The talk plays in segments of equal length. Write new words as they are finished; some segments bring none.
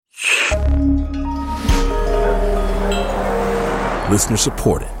Listener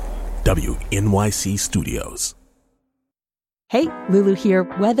supported. WNYC Studios. Hey, Lulu here.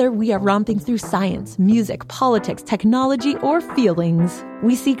 Whether we are romping through science, music, politics, technology, or feelings,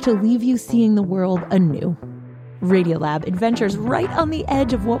 we seek to leave you seeing the world anew. Radiolab adventures right on the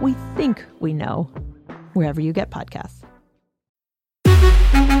edge of what we think we know. Wherever you get podcasts.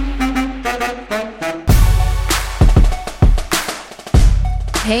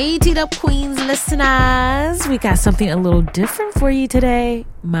 Hey, Teed Up Queens listeners. We got something a little different for you today.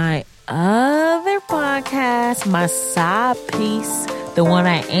 My other podcast, my side piece, the one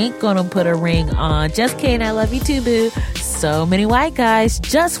I ain't gonna put a ring on. Just kidding, I love you too, boo. So Many White Guys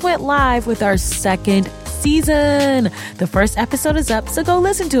just went live with our second season. The first episode is up, so go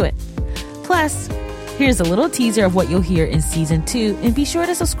listen to it. Plus, here's a little teaser of what you'll hear in season 2, and be sure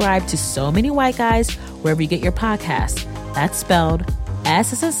to subscribe to So Many White Guys wherever you get your podcasts. That's spelled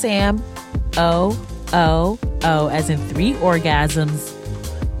S as in Sam, O as in 3 orgasms.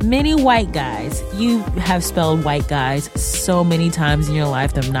 Many White Guys. You have spelled white guys so many times in your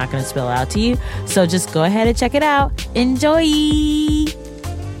life that I'm not going to spell out to you. So just go ahead and check it out. Enjoy!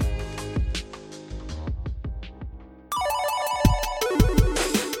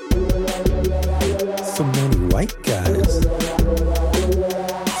 So many white guys.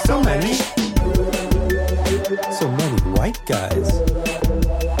 So many. So many white guys.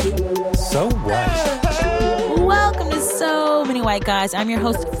 So white. Welcome to So Many White Guys. I'm your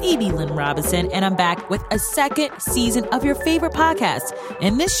host, Phoebe Lynn Robinson, and I'm back with a second season of your favorite podcast.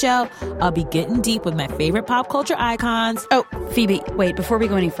 In this show, I'll be getting deep with my favorite pop culture icons. Oh, Phoebe, wait, before we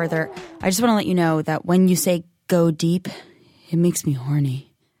go any further, I just want to let you know that when you say go deep, it makes me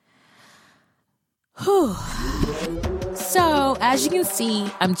horny. Whew. So, as you can see,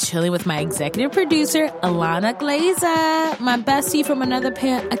 I'm chilling with my executive producer, Alana Glazer, my bestie from another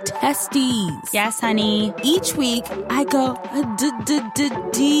pair of testes. Yes, honey. Each week, I go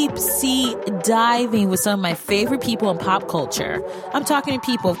deep sea diving with some of my favorite people in pop culture. I'm talking to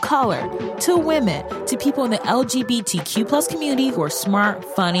people of color, to women, to people in the LGBTQ plus community who are smart,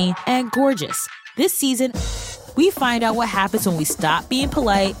 funny, and gorgeous. This season, we find out what happens when we stop being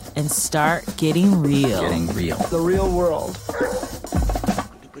polite and start getting real. The real world.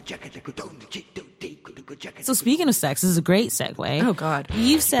 So speaking of sex, this is a great segue. Oh, God.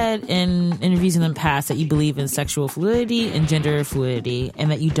 You've said in interviews in the past that you believe in sexual fluidity and gender fluidity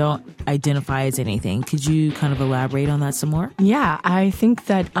and that you don't identify as anything. Could you kind of elaborate on that some more? Yeah, I think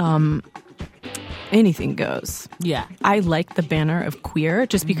that anything goes. Yeah. I like the banner of queer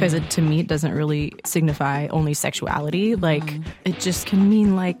just because it, to me, it doesn't really signify only sexuality. Like, it just can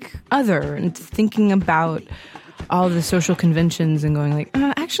mean like other, and thinking about all the social conventions and going like,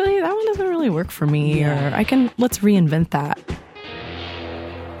 actually, that one doesn't really work for me. Yeah. Or let's reinvent that.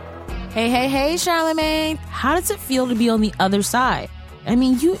 Hey, Charlamagne. How does it feel to be on the other side? I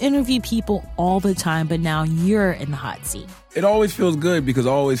mean, you interview people all the time, but now you're in the hot seat. It always feels good because I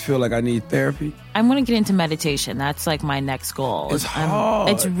always feel like I need therapy. I'm going to get into meditation. That's like my next goal. It's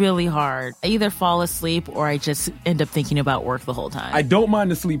hard. It's really hard. I either fall asleep or I just end up thinking about work the whole time. I don't mind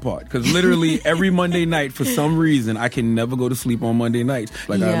the sleep part because literally every Monday night, for some reason, I can never go to sleep on Monday nights.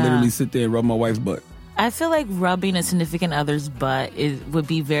 Like I literally sit there and rub my wife's butt. I feel like rubbing a significant other's butt would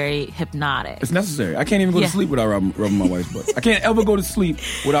be very hypnotic. It's necessary. I can't even go to sleep without rubbing my wife's butt. I can't ever go to sleep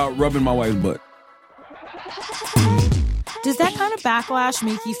without rubbing my wife's butt. Does that kind of backlash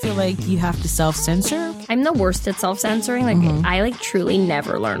make you feel like you have to self-censor? I'm the worst at self-censoring. Like, I truly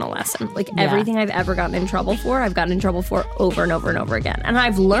never learn a lesson. Like, everything I've ever gotten in trouble for, I've gotten in trouble for over and over and over again. And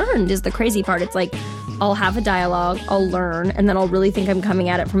I've learned is the crazy part. It's like, I'll have a dialogue, I'll learn, and then I'll really think I'm coming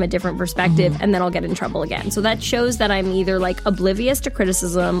at it from a different perspective, and then I'll get in trouble again. So that shows that I'm either, like, oblivious to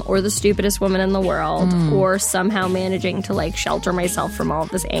criticism or the stupidest woman in the world, or somehow managing to, like, shelter myself from all of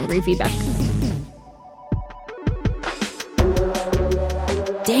this angry feedback.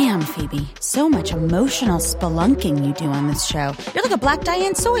 Damn, Phoebe. So much emotional spelunking you do on this show. You're like a Black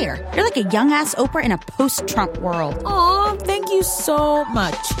Diane Sawyer. You're like a young-ass Oprah in a post-Trump world. Aw, thank you so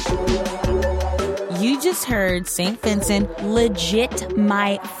much. You just heard St. Vincent, Legit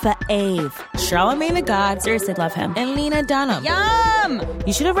my fave. Charlamagne the God, Seriously, love him. and Lena Dunham. Yum!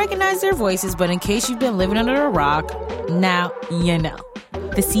 You should have recognized their voices, but in case you've been living under a rock, now you know.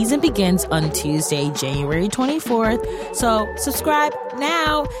 The season begins on Tuesday, January 24th, so subscribe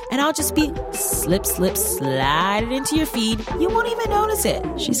now, and I'll just be slide it into your feed. You won't even notice it.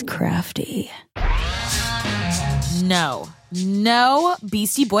 She's crafty. No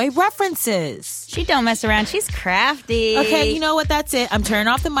Beastie Boy references. She don't mess around. She's crafty. Okay, you know what? That's it. I'm turning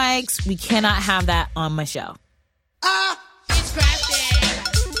off the mics. We cannot have that on my show. It's crafty.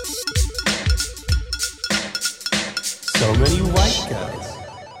 So So many white guys.